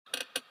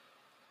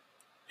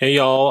Hey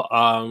y'all,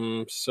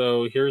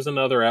 so here's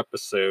another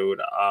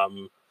episode.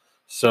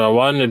 So I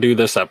wanted to do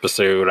this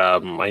episode.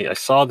 I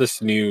saw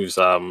this news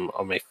on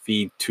my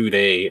feed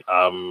today,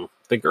 I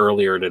think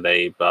earlier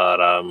today, but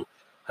I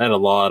had a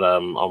lot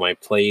on my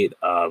plate.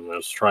 I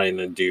was trying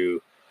to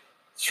do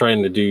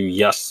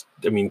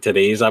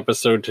today's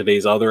episode,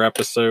 today's other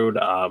episode,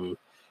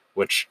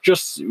 which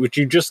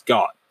you just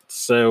got.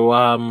 So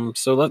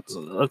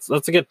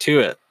let's get to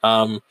it.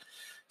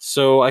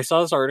 So I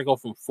saw this article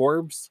from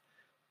Forbes,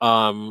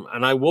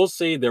 and I will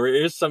say there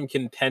is some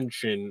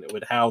contention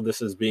with how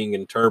this is being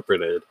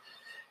interpreted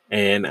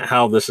and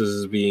how this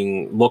is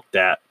being looked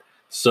at.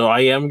 So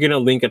I am gonna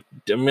link in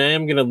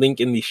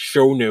the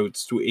show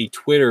notes to a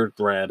Twitter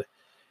thread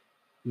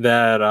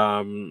that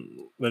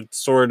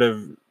sort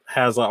of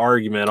has an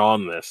argument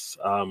on this.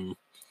 I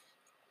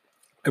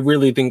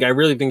really think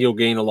you'll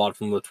gain a lot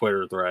from the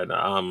Twitter thread.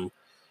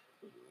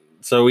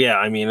 So yeah,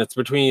 I mean, it's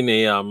between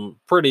a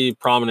pretty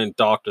prominent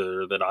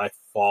doctor that I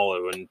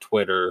follow in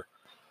Twitter,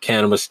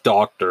 cannabis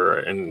doctor,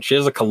 and she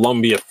has a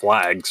Colombia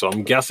flag, so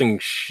I'm guessing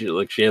she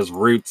has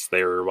roots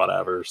there or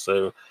whatever.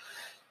 So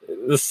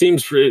it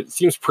seems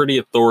pretty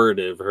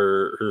authoritative,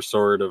 her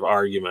sort of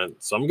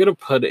argument. So I'm gonna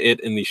put it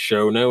in the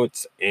show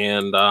notes,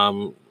 and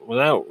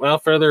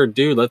without further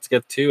ado, let's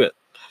get to it.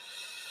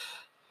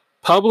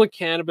 Public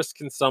cannabis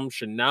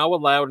consumption now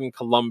allowed in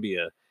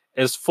Colombia.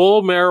 Is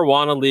full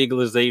marijuana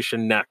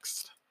legalization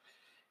next?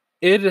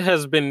 It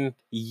has been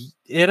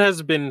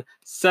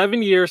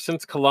 7 years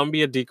since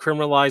Colombia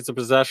decriminalized the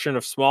possession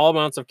of small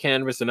amounts of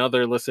cannabis and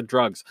other illicit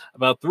drugs.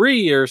 About 3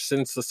 years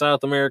since the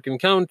South American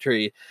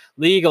country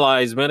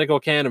legalized medical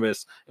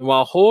cannabis, and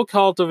while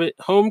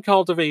home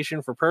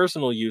cultivation for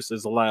personal use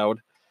is allowed,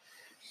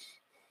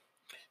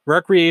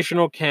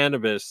 recreational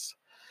cannabis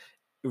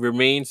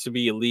remains to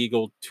be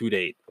illegal to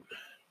date.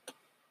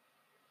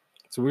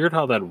 It's weird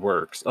how that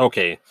works.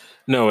 Okay,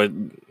 no,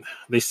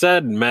 they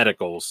said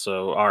medical,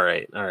 so all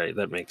right,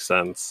 that makes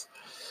sense.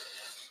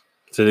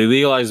 So they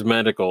legalize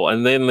medical,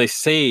 and then they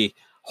say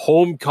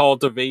home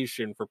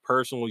cultivation for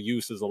personal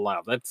use is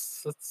allowed.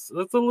 That's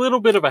a little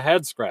bit of a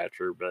head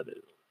scratcher, but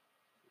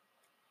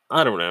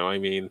I don't know. I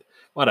mean,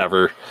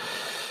 whatever.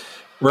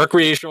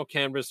 Recreational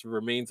cannabis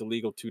remains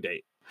illegal to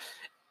date.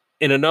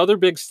 In another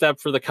big step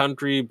for the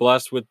country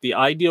blessed with the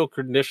ideal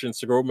conditions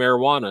to grow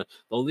marijuana,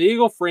 the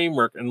legal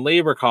framework and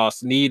labor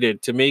costs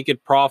needed to make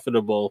it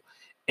profitable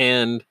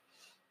and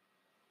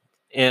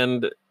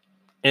and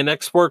an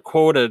export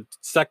quota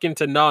second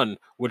to none,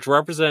 which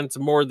represents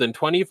more than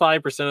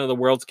 25% of the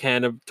world's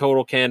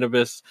total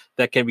cannabis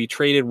that can be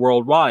traded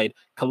worldwide.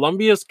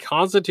 Colombia's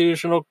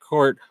constitutional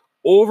court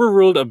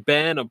overruled a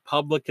ban of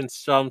public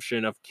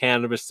consumption of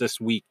cannabis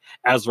this week,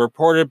 as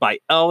reported by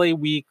LA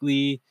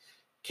Weekly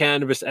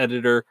cannabis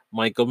editor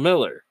Michael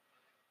Miller,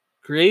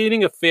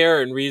 creating a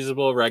fair and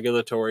reasonable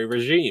regulatory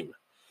regime.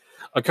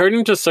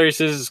 According to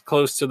sources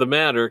close to the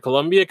matter,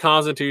 Colombia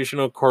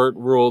Constitutional Court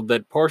ruled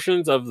that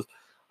portions of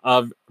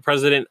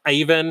President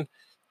Ivan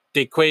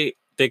Duque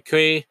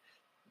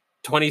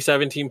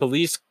 2017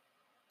 police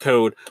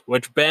code,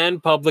 which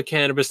banned public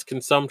cannabis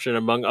consumption,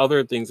 among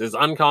other things, is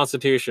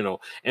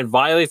unconstitutional and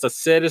violates a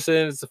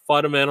citizen's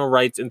fundamental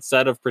rights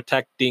instead of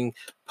protecting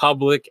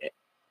public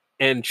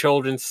and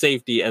children's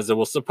safety as it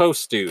was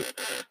supposed to.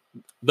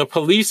 The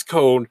police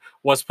code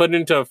was put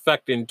into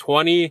effect in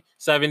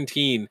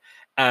 2017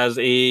 as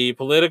a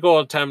political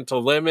attempt to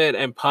limit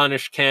and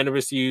punish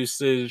cannabis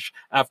usage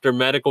after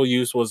medical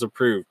use was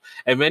approved,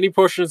 and many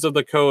portions of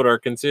the code are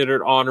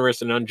considered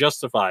onerous and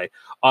unjustified.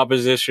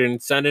 Opposition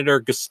Senator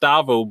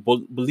Gustavo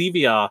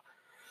Bolivia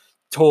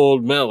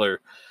told Miller.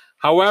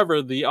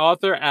 However, the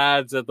author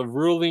adds that the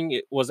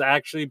ruling was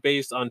actually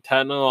based on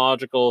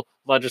technological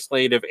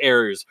legislative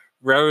errors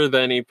rather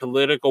than a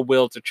political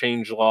will to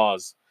change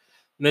laws.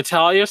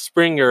 Natalia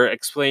Springer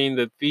explained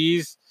that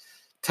these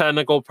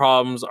technical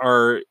problems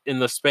are in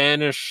the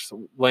Spanish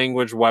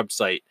language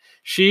website.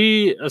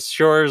 She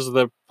assures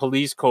the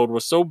police code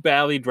was so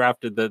badly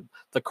drafted that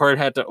the court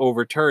had to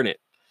overturn it.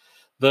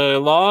 The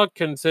law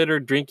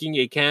considered drinking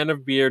a can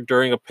of beer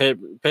during a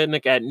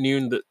picnic at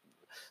noon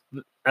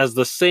as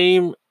the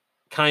same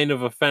kind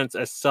of offense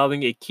as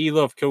selling a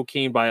kilo of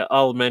cocaine by an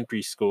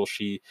elementary school,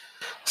 she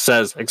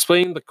says.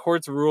 Explaining the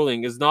court's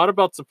ruling is not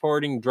about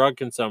supporting drug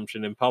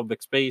consumption in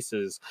public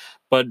spaces,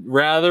 but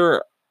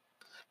rather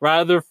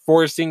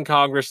forcing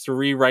Congress to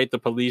rewrite the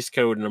police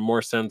code in a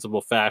more sensible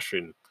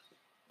fashion.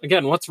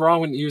 Again, what's wrong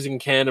with using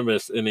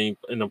cannabis in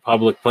a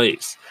public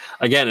place?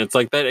 Again, it's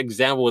like that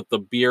example with the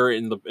beer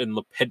in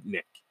the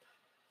picnic.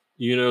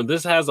 You know,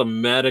 this has a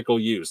medical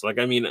use. Like,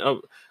 I mean,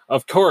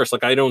 of course,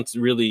 like I don't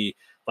really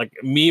like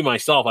me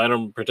myself. I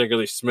don't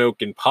particularly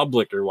smoke in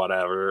public or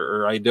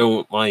whatever, or I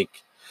don't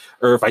like,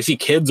 or if I see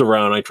kids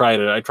around, I try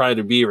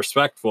to be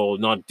respectful,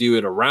 not do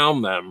it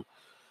around them.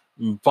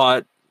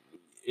 But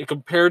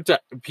compared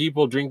to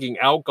people drinking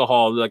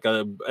alcohol like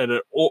at an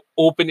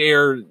open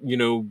air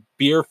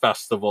beer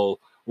festival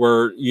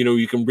where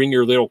you can bring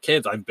your little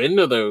kids, I've been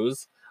to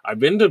those. I've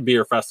been to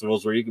beer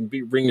festivals where you can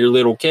bring your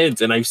little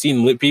kids, and I've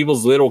seen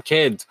people's little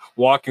kids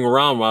walking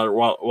around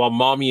while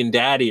mommy and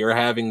daddy are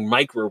having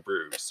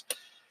microbrews.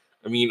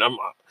 I mean, I'm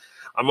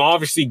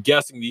obviously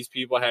guessing these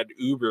people had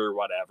Uber or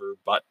whatever,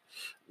 but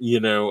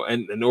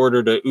and in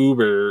order to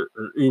Uber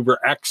or Uber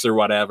X or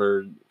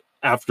whatever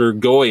after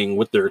going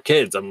with their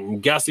kids, I'm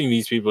guessing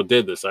these people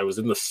did this. I was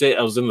in the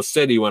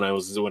city when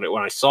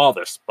I saw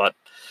this, but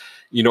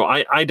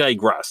I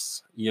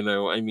digress.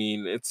 I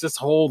mean, it's this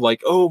whole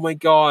like, oh my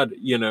god,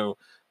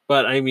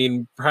 but I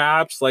mean,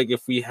 perhaps like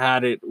if we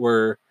had it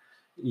where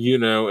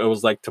it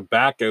was like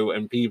tobacco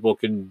and people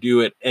can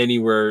do it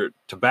anywhere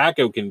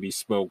tobacco can be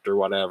smoked or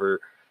whatever,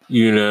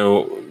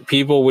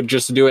 people would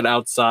just do it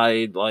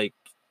outside like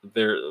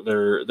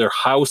their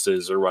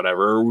houses or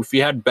whatever. Or if we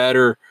had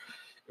better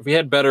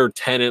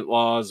tenant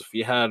laws, if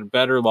you had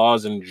better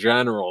laws in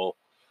general,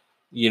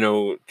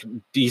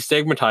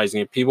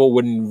 destigmatizing it, people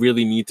wouldn't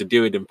really need to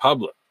do it in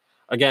public.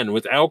 Again,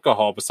 with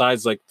alcohol,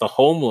 besides like the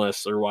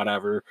homeless or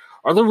whatever,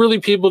 are there really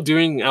people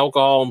doing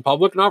alcohol in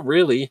public? Not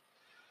really.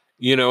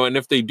 And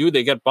if they do,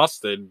 they get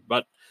busted.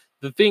 But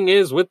the thing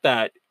is with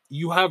that,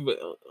 you have,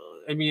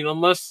 I mean,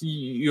 unless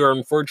you're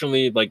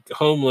unfortunately like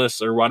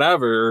homeless or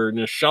whatever, or in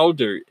a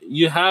shelter,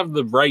 you have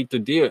the right to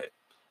do it.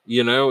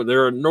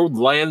 There are no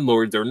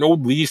landlords, there are no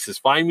leases.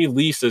 Find me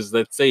leases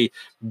that say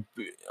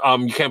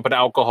you can't put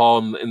alcohol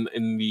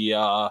in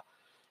the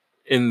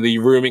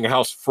rooming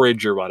house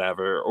fridge or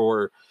whatever,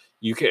 or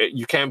you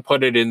can't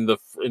put it in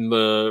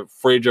the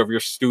fridge of your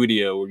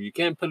studio, or you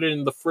can't put it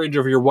in the fridge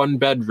of your one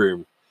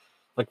bedroom.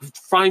 Like,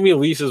 find me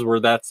leases where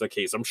that's the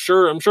case. I'm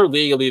sure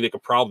legally they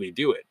could probably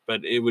do it,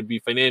 but it would be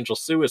financial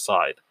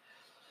suicide.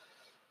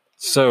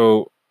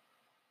 So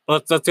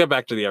let's get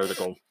back to the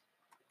article.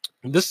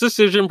 This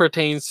decision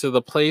pertains to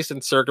the place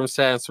and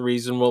circumstance,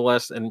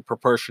 reasonableness, and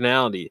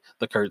proportionality,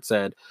 the Court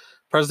said.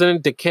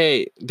 President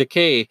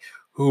Dickey,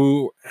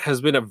 who has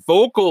been a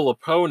vocal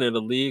opponent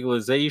of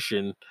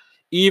legalization,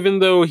 even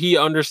though he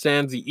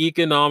understands the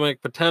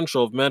economic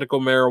potential of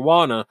medical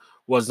marijuana,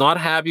 was not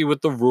happy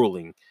with the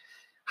ruling.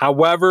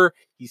 However,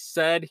 he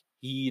said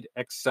he'd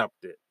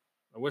accept it.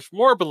 I wish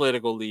more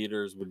political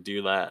leaders would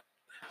do that.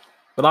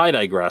 But I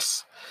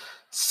digress.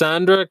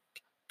 Sandra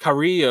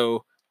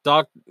Carrillo,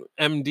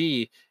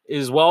 MD,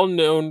 is a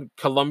well-known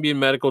Colombian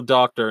medical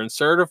doctor and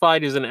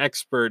certified as an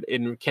expert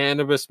in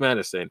cannabis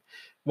medicine.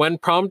 When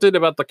prompted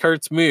about the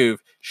Court's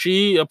move,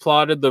 she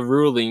applauded the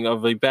ruling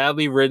of a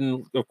badly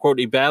written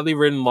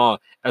law,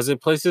 as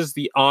it places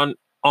the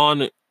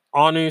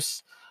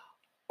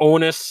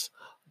onus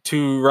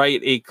to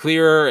write a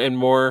clearer and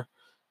more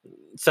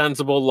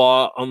sensible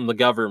law on the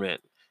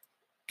government.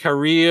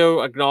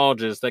 Carrillo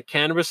acknowledges that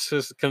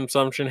cannabis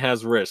consumption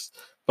has risks,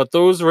 but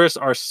those risks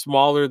are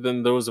smaller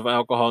than those of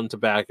alcohol and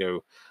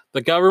tobacco.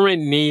 The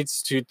government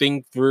needs to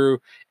think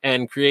through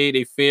and create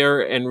a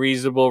fair and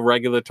reasonable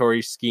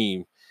regulatory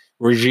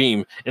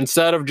regime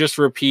instead of just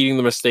repeating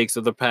the mistakes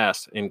of the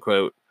past, end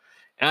quote.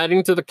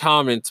 Adding to the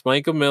comments,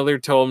 Michael Miller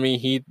told me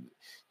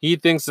he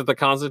thinks that the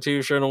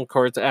Constitutional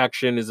Court's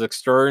action is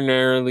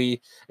extraordinary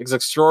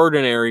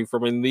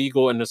from a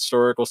legal and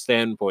historical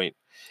standpoint.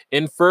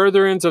 In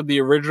furtherance of the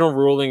original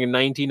ruling in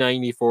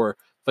 1994,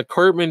 the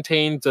Court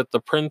maintains that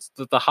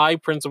the high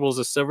principles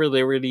of civil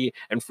liberty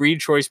and free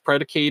choice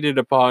predicated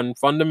upon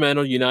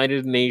fundamental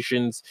United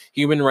Nations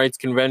Human Rights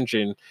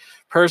Convention,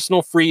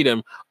 personal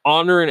freedom,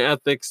 honor, and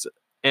ethics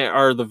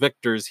are the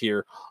victors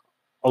here,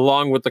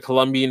 along with the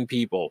Colombian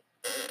people.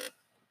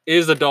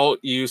 Is adult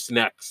use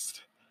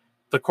next?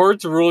 The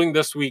Court's ruling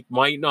this week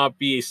might not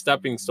be a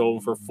stepping stone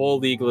for full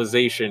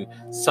legalization,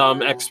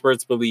 some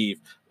experts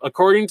believe.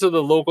 According to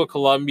the local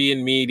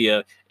Colombian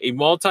media, a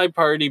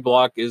multi-party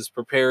bloc is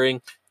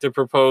preparing to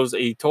propose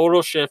a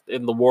total shift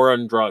in the war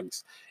on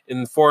drugs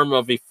in the form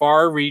of a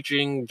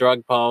far-reaching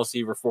drug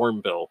policy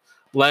reform bill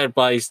led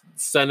by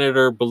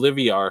Senator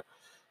Bolivar.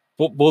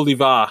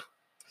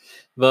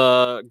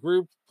 The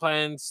group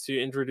plans to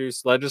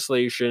introduce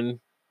legislation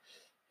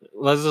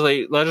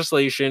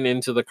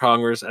into the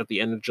Congress at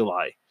the end of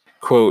July.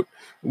 Quote,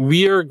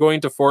 "We are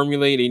going to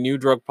formulate a new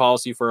drug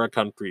policy for our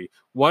country,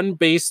 one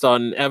based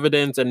on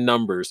evidence and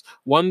numbers,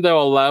 one that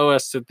will allow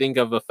us to think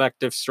of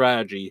effective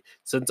strategy,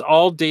 since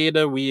all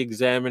data we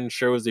examine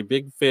shows a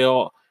big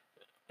fail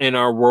in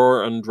our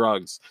war on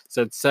drugs,"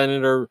 said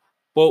Senator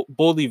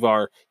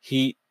Bolivar,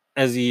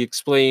 as he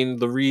explained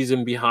the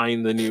reason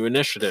behind the new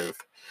initiative.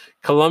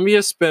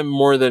 Colombia spent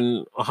more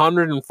than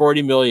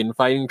 $140 million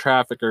fighting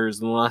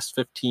traffickers in the last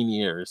 15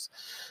 years.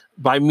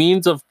 By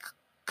means of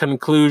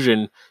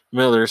conclusion,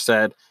 Miller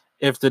said,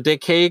 if the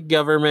Dickey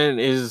government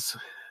is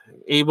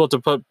able to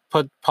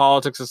put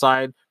politics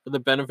aside for the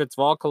benefits of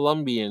all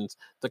Colombians,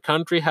 the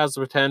country has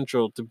the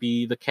potential to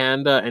be the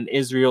Canada and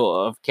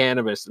Israel of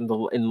cannabis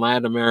in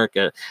Latin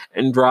America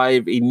and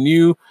drive a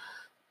new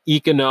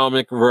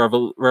economic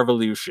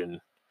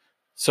revolution.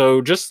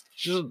 So just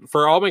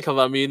for all my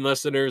Colombian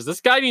listeners,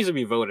 this guy needs to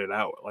be voted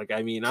out. Like,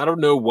 I mean, I don't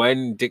know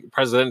when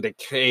President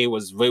Dickey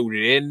was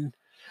voted in.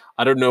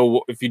 I don't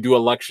know if you do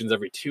elections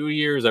every 2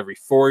 years, every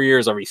 4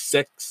 years, every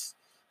 6.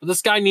 But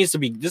this guy needs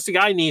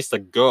to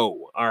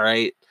go. All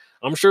right.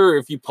 I'm sure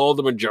if you poll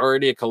the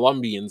majority of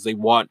Colombians, they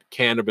want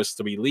cannabis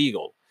to be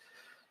legal.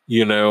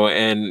 With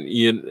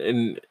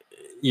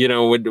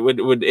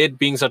it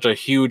being such a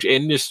huge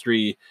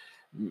industry,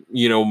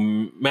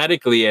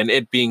 medically, and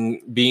it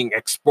being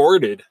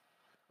exported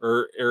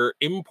or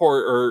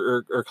import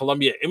or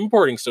Colombia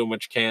importing so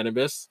much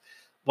cannabis,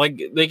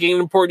 like they can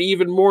import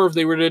even more if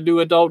they were to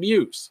do adult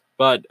use.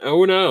 But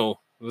oh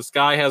no, this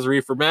guy has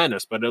reefer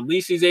madness. But at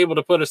least he's able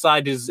to put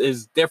aside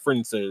his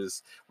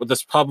differences with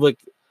this public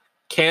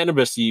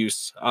cannabis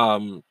use,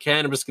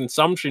 cannabis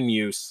consumption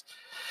use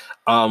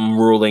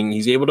ruling.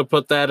 He's able to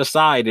put that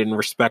aside and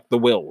respect the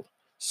will.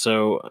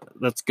 So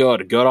that's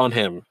good. Good on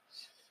him.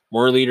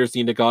 More leaders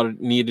need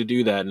to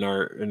do that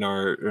in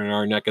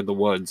our neck of the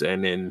woods,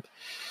 and in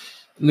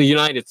the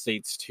United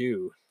States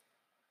too.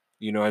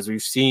 As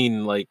we've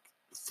seen, like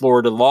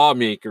Florida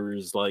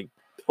lawmakers like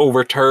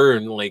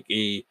overturn like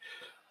a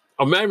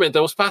amendment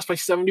that was passed by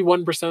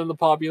 71% of the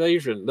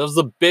population. That was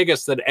the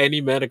biggest that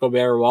any medical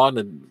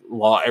marijuana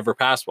law ever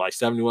passed by,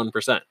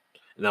 71%.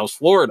 And that was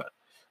Florida.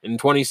 In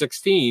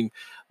 2016,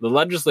 the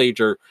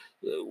legislature,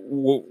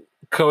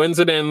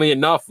 coincidentally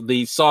enough,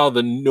 they saw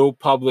the no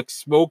public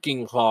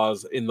smoking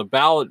clause in the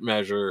ballot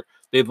measure.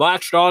 They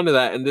latched onto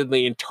that, and then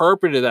they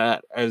interpreted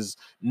that as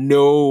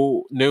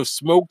no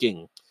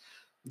smoking.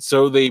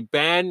 So they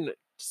banned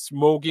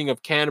smoking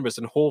of cannabis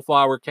and whole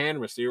flower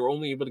cannabis. So you're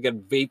only able to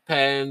get vape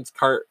pens,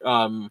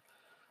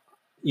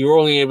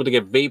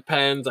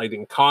 I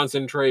think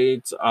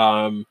concentrates,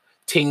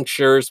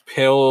 tinctures,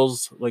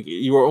 pills. Like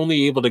you were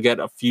only able to get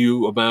a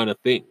few amount of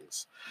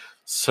things.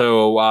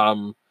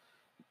 So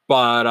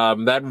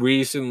that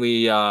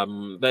recently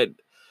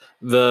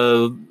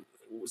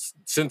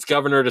since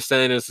Governor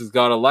DeSantis has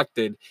got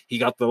elected, he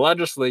got the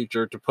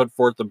legislature to put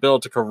forth the bill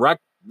to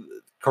correct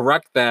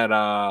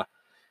that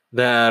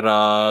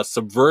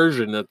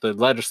subversion that the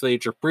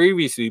legislature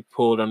previously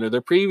pulled under their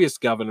previous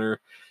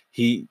governor.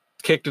 He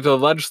kicked it to the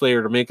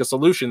legislature to make a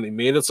solution. They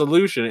made a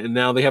solution, and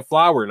now they have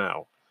flower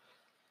now.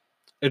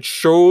 It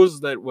shows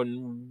that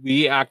when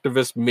we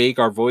activists make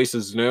our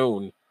voices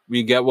known,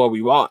 we get what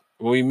we want.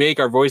 When we make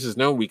our voices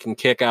known, we can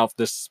kick out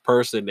this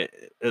person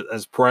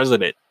as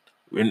president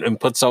and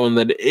put someone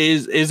that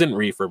isn't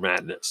reefer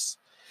madness.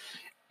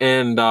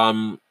 And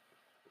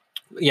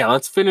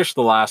let's finish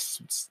the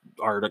last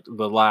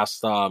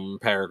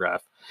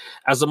paragraph.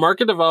 As the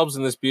market develops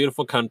in this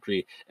beautiful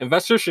country,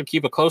 investors should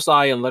keep a close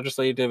eye on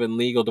legislative and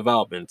legal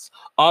developments.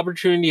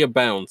 Opportunity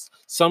abounds.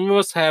 Some of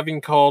us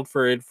having called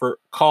it for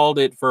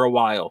a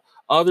while.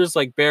 Others,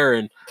 like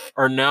Barron,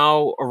 are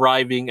now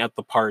arriving at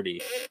the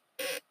party.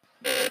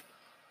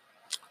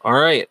 All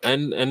right,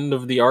 end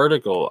of the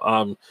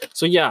article.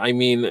 So yeah, I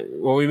mean,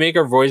 when we make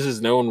our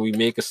voices known, we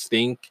make a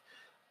stink.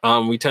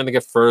 We tend to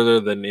get further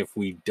than if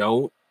we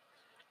don't.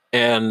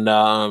 And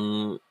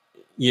although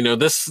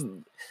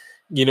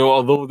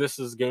this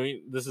is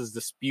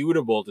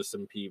disputable to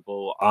some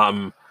people,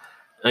 I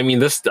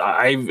mean,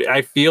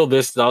 I feel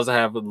this does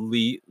have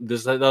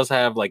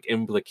like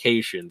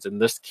implications,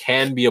 and this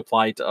can be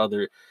applied to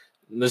the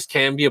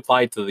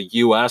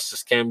U.S.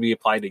 This can be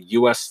applied to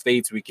U.S.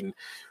 states. We can,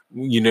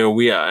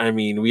 we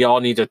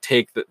all need to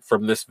take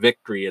from this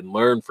victory and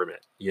learn from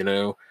it.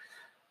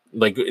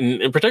 Like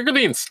and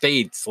particularly in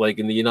states like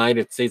in the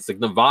United States, like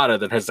Nevada,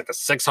 that has like a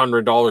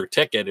 $600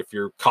 ticket if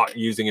you're caught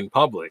using in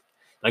public.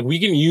 Like we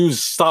can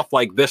use stuff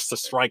like this to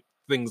strike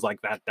things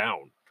like that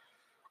down,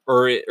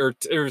 or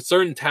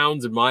certain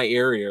towns in my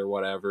area or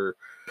whatever.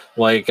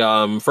 Like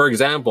for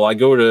example, I've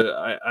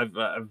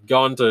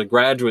gone to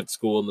graduate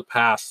school in the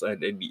past. I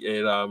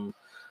mean,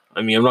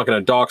 I'm not going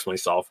to dox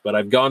myself, but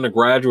I've gone to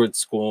graduate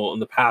school in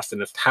the past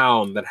in a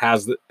town that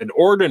has an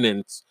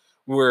ordinance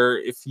where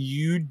if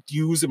you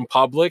use in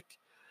public,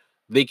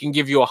 they can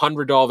give you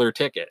 $100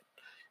 ticket.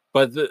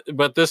 But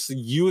this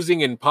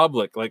using in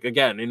public, like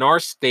again, in our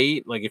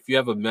state, like if you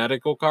have a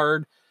medical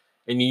card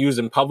and you use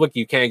in public,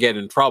 you can't get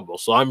in trouble.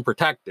 So I'm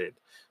protected.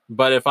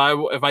 But if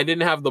I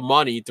didn't have the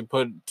money to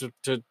put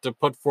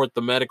forth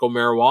the medical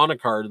marijuana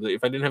card,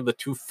 if I didn't have the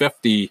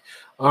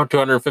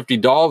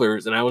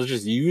 $250, and I was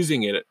just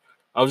using it,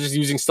 I was just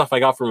using stuff I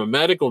got from a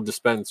medical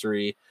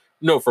dispensary.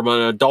 No, from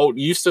an adult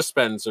use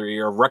dispensary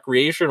or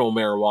recreational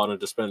marijuana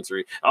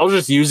dispensary. I was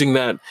just using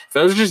that. If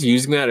I was just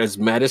using that as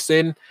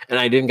medicine and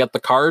I didn't get the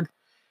card,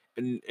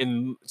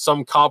 and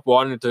some cop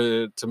wanted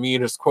to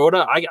meet his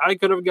quota, I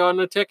could have gotten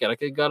a ticket. I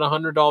could have got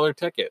 $100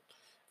 ticket.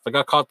 If I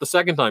got caught the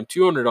second time,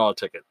 $200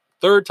 ticket.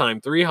 Third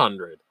time,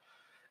 $300.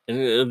 And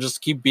it'll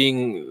just keep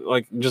being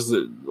my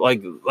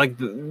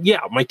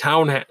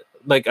town,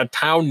 like a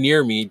town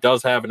near me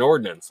does have an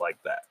ordinance like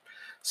that.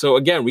 So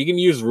again, we can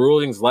use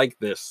rulings like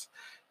this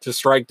to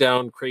strike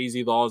down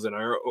crazy laws in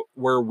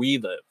where we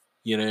live.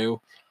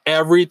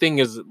 Everything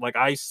is, like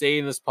I say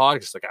in this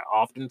podcast, like I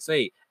often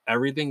say,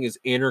 everything is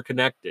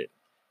interconnected.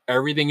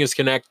 Everything is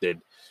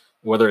connected,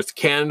 whether it's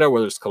Canada,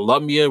 whether it's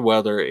Colombia,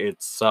 whether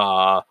it's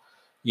New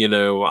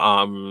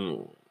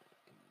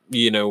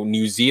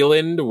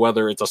Zealand,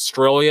 whether it's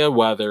Australia,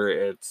 whether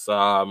it's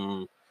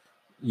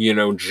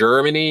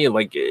Germany.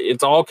 Like,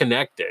 it's all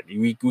connected.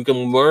 We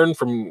can learn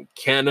from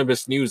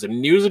cannabis news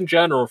and news in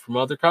general from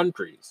other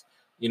countries.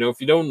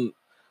 If you don't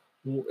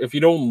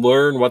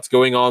learn what's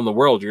going on in the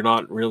world, you're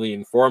not really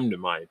informed, in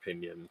my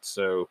opinion.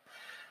 So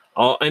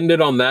I'll end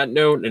it on that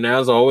note. And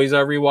as always,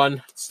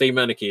 everyone, stay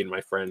medicated,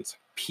 my friends.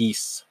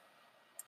 Peace.